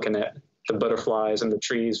to be looking at the butterflies and the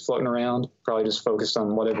trees floating around, probably just focused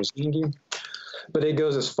on whatever's eating you. But it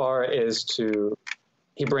goes as far as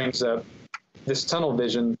he brings up this tunnel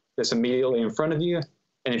vision that's immediately in front of you.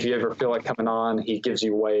 And if you ever feel like coming on, he gives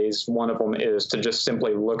you ways. One of them is to just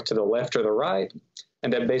simply look to the left or the right.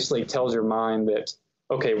 And that basically tells your mind that,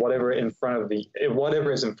 okay, whatever is in front of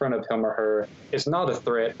him or her is not a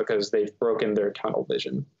threat because they've broken their tunnel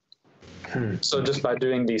vision. So just by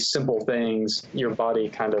doing these simple things, your body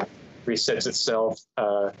kind of resets itself.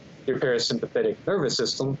 Your parasympathetic nervous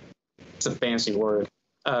system, it's a fancy word,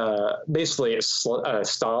 basically it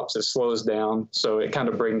stops, it slows down, so it kind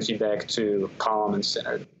of brings you back to calm and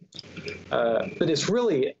centered. But it's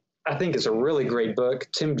really, I think it's a really great book.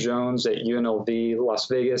 Tim Jones at UNLV Las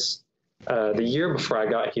Vegas, the year before I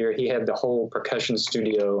got here, he had the whole percussion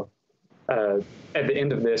studio. At the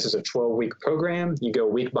end of this is a 12-week program. You go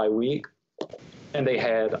week by week. And they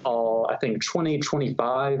had all, I think,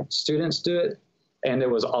 25 students do it. And it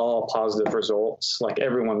was all positive results. Like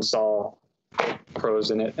everyone saw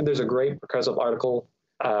pros in it. And there's a great percussive article.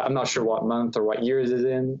 I'm not sure what month or what year it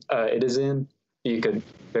is in. You could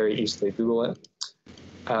very easily Google it.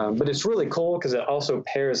 But it's really cool because it also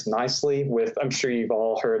pairs nicely with, I'm sure you've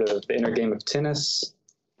all heard of The Inner Game of Tennis.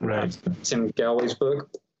 Right. Tim Galloway's book.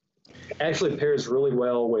 It actually pairs really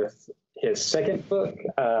well with his second book.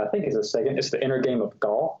 I think it's his second. It's The Inner Game of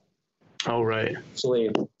Golf. Oh, right.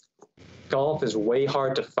 Actually, golf is way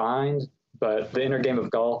hard to find, but The Inner Game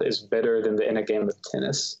of Golf is better than The Inner Game of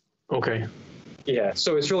Tennis. Okay. Yeah,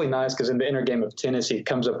 so it's really nice because in The Inner Game of Tennis, he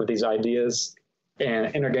comes up with these ideas,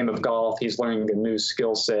 and Inner Game of Golf, he's learning a new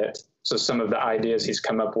skill set. So some of the ideas he's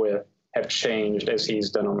come up with have changed as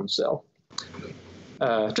he's done on himself.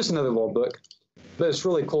 Just another little book. But it's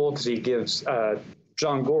really cool because he gives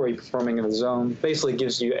John Gorey, Performing in the Zone, basically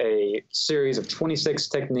gives you a series of 26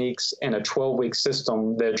 techniques and a 12-week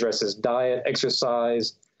system that addresses diet,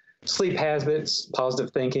 exercise, sleep habits,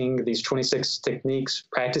 positive thinking, these 26 techniques,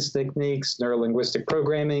 practice techniques, neuro-linguistic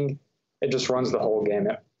programming. It just runs the whole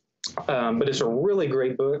gamut. But it's a really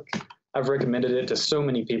great book. I've recommended it to so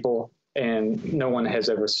many people, and no one has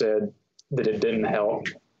ever said that it didn't help.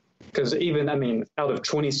 Because out of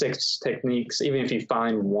 26 techniques, even if you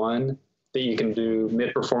find one that you can do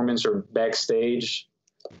mid-performance or backstage,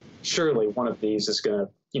 surely one of these is gonna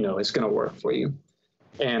work for you.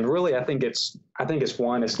 And really, I think it's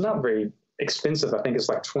not very expensive. I think it's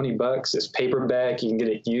like $20. It's paperback. You can get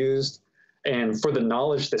it used. And for the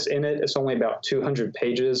knowledge that's in it, it's only about 200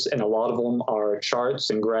 pages, and a lot of them are charts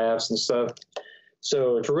and graphs and stuff.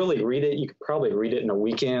 So to really read it, you could probably read it in a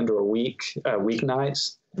weekend or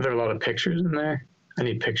weeknights. Are there a lot of pictures in there? I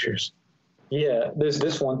need pictures. Yeah, there's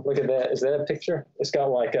this one. Look at that. Is that a picture? It's got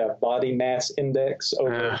like a body mass index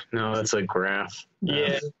over. No, that's a graph.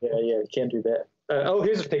 Yeah. You can't do that. Oh,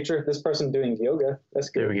 here's a picture. This person doing yoga. That's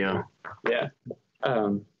good. There we go. Yeah.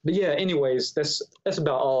 But yeah, anyways, that's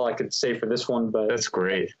about all I could say for this one. But that's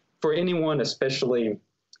great. For anyone, especially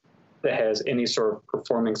that has any sort of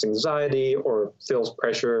performance anxiety or feels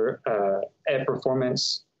pressure at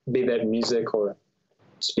performance, be that music or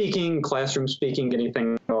speaking, classroom speaking,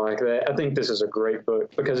 anything like that, I think this is a great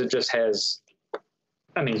book because it just has,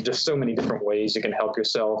 just so many different ways you can help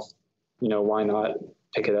yourself. Why not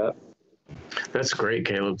pick it up? That's great,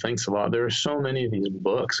 Caleb. Thanks a lot. There are so many of these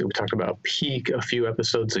books. We talked about Peak a few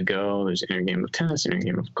episodes ago. There's Inner Game of Tennis, Inner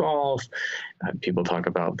Game of Golf. People talk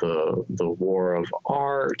about the War of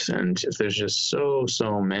Art, and there's just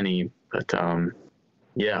so many. But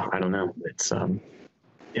yeah, I don't know. It's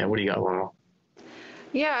yeah. What do you got, Laurel?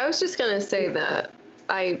 Yeah, I was just gonna say that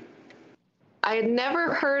I had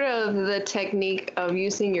never heard of the technique of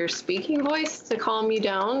using your speaking voice to calm you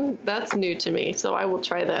down. That's new to me, so I will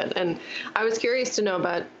try that. And I was curious to know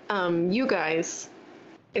about you guys,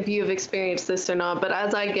 if you have experienced this or not. But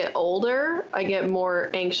as I get older, I get more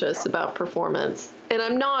anxious about performance. And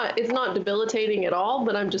it's not debilitating at all,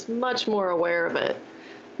 but I'm just much more aware of it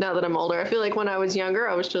now that I'm older. I feel like when I was younger,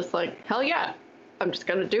 I was just like, hell yeah, I'm just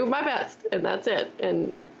gonna do my best, and that's it.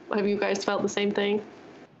 And have you guys felt the same thing?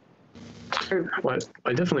 Well,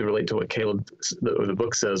 I definitely relate to what Caleb, the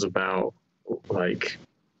book says about like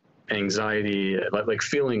anxiety, like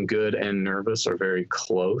feeling good and nervous are very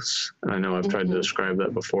close. And I know I've tried to describe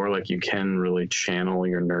that before. Like you can really channel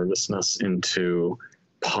your nervousness into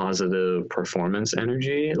positive performance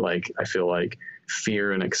energy. Like I feel like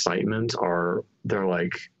fear and excitement they're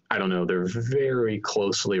like, I don't know, they're very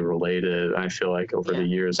closely related. I feel like over the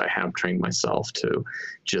years I have trained myself to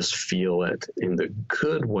just feel it in the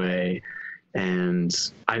good way. And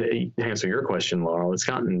to answer your question, Laurel, it's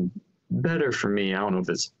gotten better for me. I don't know if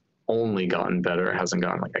it's only gotten better. It hasn't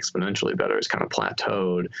gotten like exponentially better. It's kind of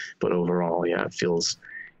plateaued, but overall, yeah, it feels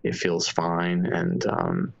fine. And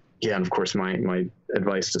yeah, and of course, my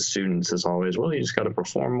advice to students is always, well, you just got to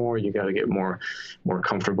perform more. You got to get more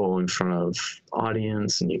comfortable in front of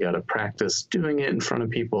audience, and you got to practice doing it in front of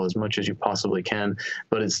people as much as you possibly can.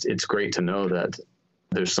 But it's great to know that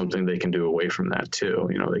there's something they can do away from that too.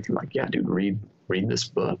 They can like, yeah, dude, read this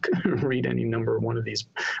book, read any number one of these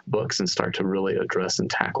books and start to really address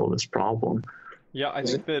and tackle this problem. Yeah, I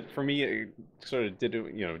think that for me, it sort of did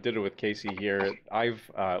it with Casey here.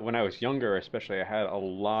 When I was younger, especially, I had a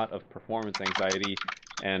lot of performance anxiety,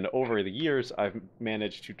 and over the years, I've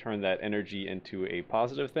managed to turn that energy into a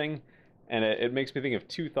positive thing. And it makes me think of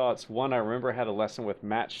two thoughts. One, I remember I had a lesson with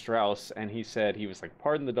Matt Strauss, and he said, he was like,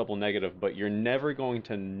 pardon the double negative, but you're never going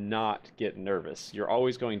to not get nervous. You're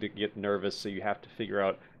always going to get nervous, so you have to figure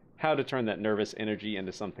out how to turn that nervous energy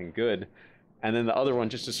into something good. And then the other one,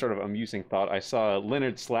 just a sort of amusing thought, I saw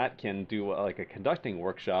Leonard Slatkin do like a conducting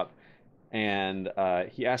workshop, and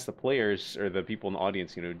he asked the players or the people in the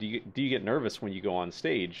audience, do you get nervous when you go on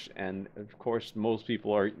stage? And of course, most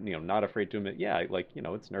people are, not afraid to admit, yeah, like,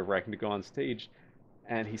 it's nerve-wracking to go on stage.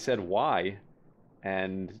 And he said, why?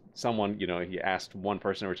 And someone, he asked one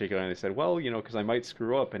person in particular, and they said, well, because I might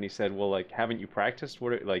screw up. And he said, well, like, haven't you practiced?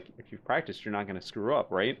 If you've practiced, you're not going to screw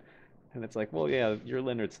up, right? And it's like, well, yeah, you're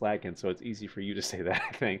Leonard Slatkin, so it's easy for you to say that,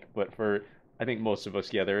 I think. But I think most of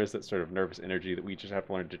us, yeah, there is that sort of nervous energy that we just have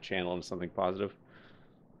to learn to channel into something positive.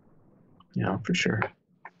 Yeah, for sure.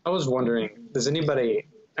 I was wondering, does anybody,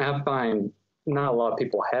 I find not a lot of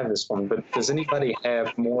people have this one, but does anybody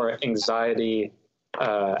have more anxiety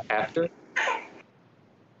after?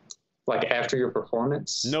 Like after your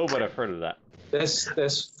performance? No, but I've heard of that.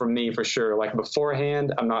 That's for me for sure. Like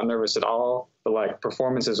beforehand, I'm not nervous at all. But like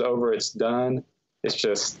performance is over, it's done. It's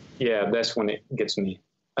just, yeah, that's when it gets me.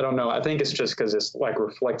 I don't know. I think it's just because it's like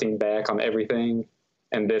reflecting back on everything,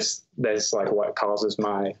 and that's like what causes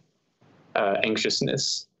my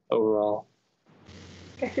anxiousness overall.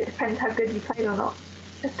 I guess it depends how good you played or not.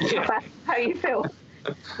 Just how you feel.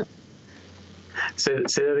 Say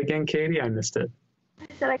that again, Katie. I missed it.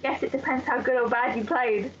 So I guess it depends how good or bad you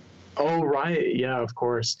played. Oh, right. Yeah, of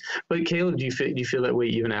course. But Caleb, do you feel that way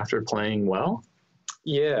even after playing well?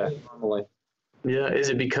 Yeah, normally. Yeah, is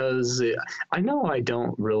it because I know I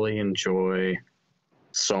don't really enjoy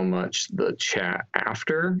so much the chat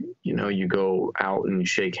after, you go out and you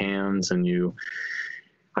shake hands and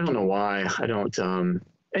I don't know why I don't, and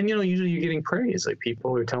usually you're getting praise, like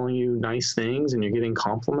people are telling you nice things and you're getting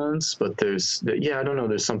compliments, but I don't know,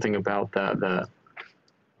 there's something about that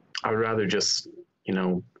I would rather just,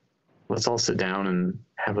 let's all sit down and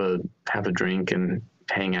have a drink and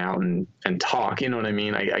hang out and talk. You know what I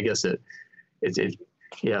mean? I guess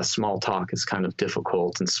yeah, small talk is kind of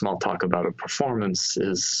difficult, and small talk about a performance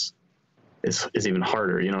is even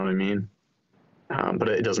harder. You know what I mean? But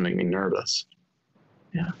it doesn't make me nervous.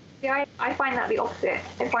 Yeah. Yeah, I find that the opposite.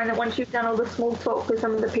 I find that once you've done all the small talk with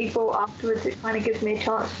some of the people afterwards, it kind of gives me a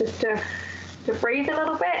chance just to breathe a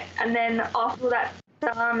little bit. And then after all that's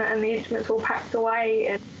done and the instruments all packed away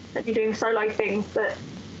and you're doing solo things, that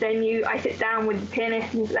then I sit down with the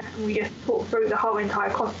pianist and we just talk through the whole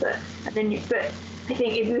entire concert. And then but I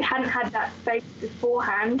think if you hadn't had that space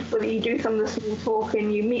beforehand, whether you do some of the small talk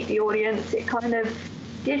and you meet the audience, it kind of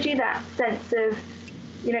gives you that sense of,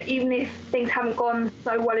 you know, even if things haven't gone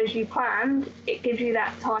so well as you planned, it gives you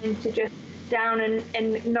that time to just down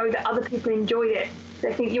and know that other people enjoyed it. So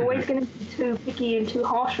I think you're always going to be too picky and too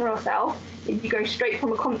harsh on yourself if you go straight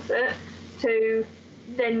from a concert to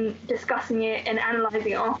then discussing it and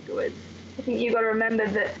analysing it afterwards. I think you've got to remember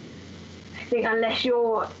that, I think unless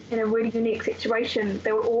you're in a really unique situation,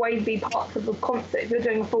 there will always be parts of a concert. If you're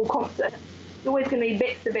doing a full concert, there's always going to be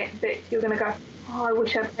bits of it that you're going to go, oh, I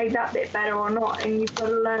wish I played that bit better or not. And you've got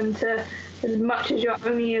to learn to, as much as you're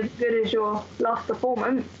only as good as your last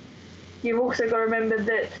performance, you've also got to remember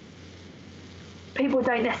that people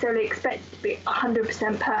don't necessarily expect it to be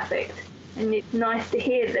 100% perfect. And it's nice to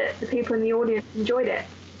hear that the people in the audience enjoyed it.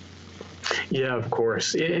 Yeah, of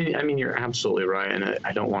course. I mean, you're absolutely right. And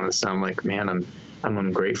I don't want to sound like, man, I'm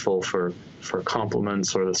ungrateful for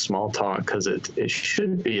compliments or the small talk, because it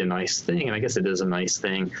should be a nice thing. And I guess it is a nice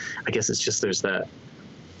thing. I guess it's just there's that,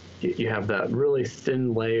 you have that really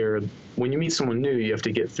thin layer. When you meet someone new, you have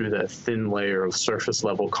to get through that thin layer of surface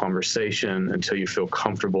level conversation until you feel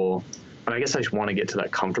comfortable. But I guess I just want to get to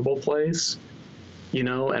that comfortable place. You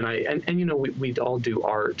know, and you know, we all do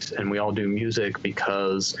art and we all do music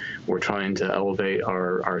because we're trying to elevate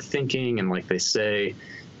our thinking. And like they say,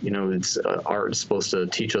 you know, it's art is supposed to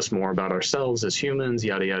teach us more about ourselves as humans,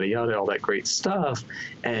 yada, yada, yada, all that great stuff.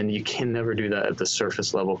 And you can never do that at the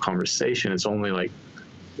surface level conversation. It's only like,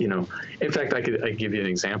 you know, in fact, I give you an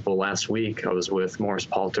example. Last week, I was with Morris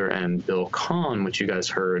Palter and Bill Kahn, which you guys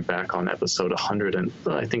heard back on episode 100, and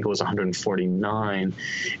I think it was 149.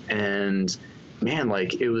 And man,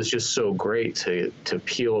 like, it was just so great to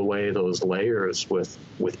peel away those layers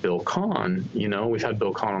with Bill Kahn. You know, we've had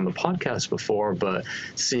Bill Kahn on the podcast before, but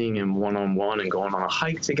seeing him one-on-one and going on a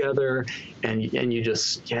hike together, and you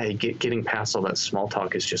just, getting past all that small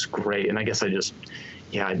talk is just great. And I guess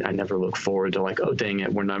I never look forward to like, oh, dang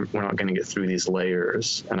it, we're not going to get through these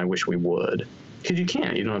layers, and I wish we would. Because you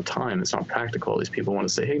don't have time. It's not practical. These people want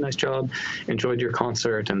to say, hey, nice job, enjoyed your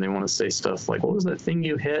concert, and they want to say stuff like, what was that thing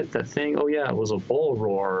you hit? That thing? Oh yeah, it was a bull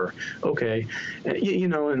roar. Okay, you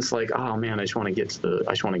know, and it's like, oh man, I just want to get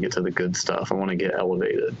to the good stuff. I want to get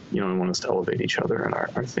elevated. You know, I want us to elevate each other in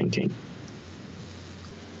our thinking.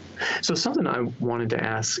 So something I wanted to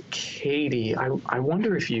ask Katy, I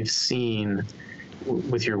wonder if you've seen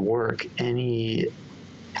with your work any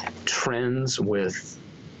trends with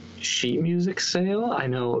sheet music sale. I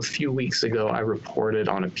know a few weeks ago I reported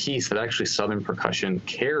on a piece that actually Southern Percussion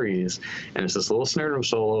carries, and it's this little snare drum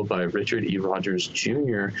solo by Richard E. Rogers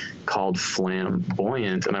Jr. called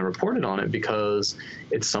Flamboyant, and I reported on it because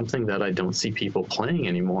it's something that I don't see people playing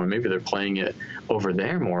anymore. Maybe they're playing it over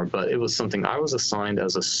there more, but it was something I was assigned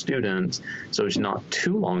as a student, so it's not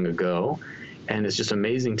too long ago. And it's just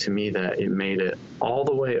amazing to me that it made it all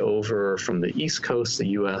the way over from the East Coast, the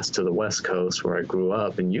U.S., to the West Coast, where I grew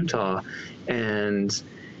up in Utah. And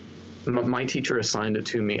my teacher assigned it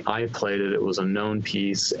to me. I played it. It was a known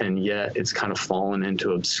piece, and yet it's kind of fallen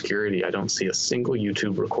into obscurity. I don't see a single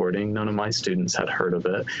YouTube recording. None of my students had heard of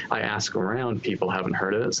it. I ask around, people haven't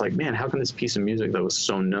heard of it. It's like, man, how can this piece of music that was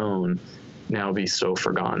so known now be so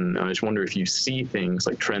forgotten? And I just wonder if you see things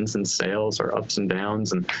like trends in sales or ups and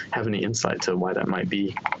downs, and have any insight to why that might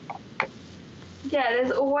be. Yeah,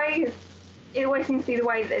 it always seems to be the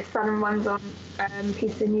way that Southern runs on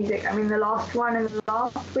pieces of music. I mean, the last one in the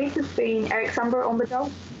last week has been Eric Sumber on Badol,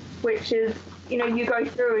 which is, you know, you go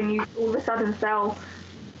through and you all of a sudden sell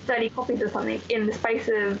 30 copies of something in the space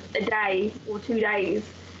of a day or 2 days,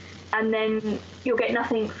 and then you'll get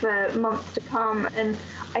nothing for months to come. And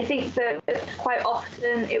I think that quite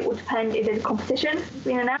often it will depend if there's a competition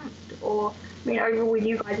being announced, or, I mean, over with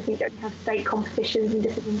you guys, I think that we have state competitions and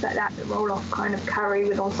different things like that roll off kind of carry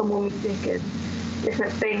with ensemble music and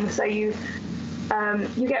different things. So you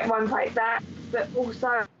get ones like that, but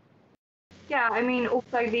also, I mean,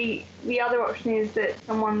 also the other option is that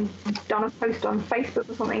someone's done a post on Facebook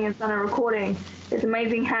or something, has done a recording. It's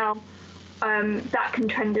amazing how that can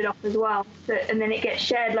trend it off as well. So, and then it gets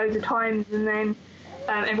shared loads of times, and then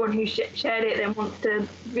everyone who shared it then wants to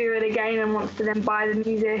view it again and wants to then buy the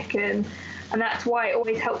music, and that's why it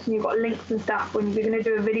always helps when you've got links and stuff when you're going to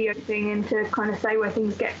do a video thing, and to kind of say where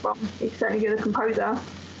things get from. If certainly you're the composer,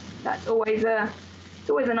 that's always a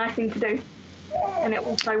nice thing to do, and it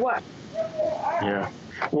also works. Yeah.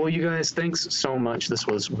 Well, you guys, thanks so much. This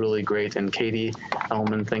was really great. And Katy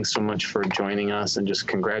Elman, thanks so much for joining us, and just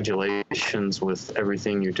congratulations with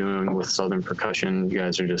everything you're doing with Southern Percussion. You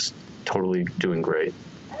guys are just totally doing great.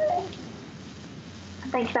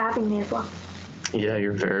 Thanks for having me as well. Yeah,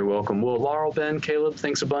 you're very welcome. Well, Laurel, Ben, Caleb,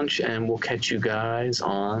 thanks a bunch, and we'll catch you guys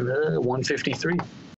on 153.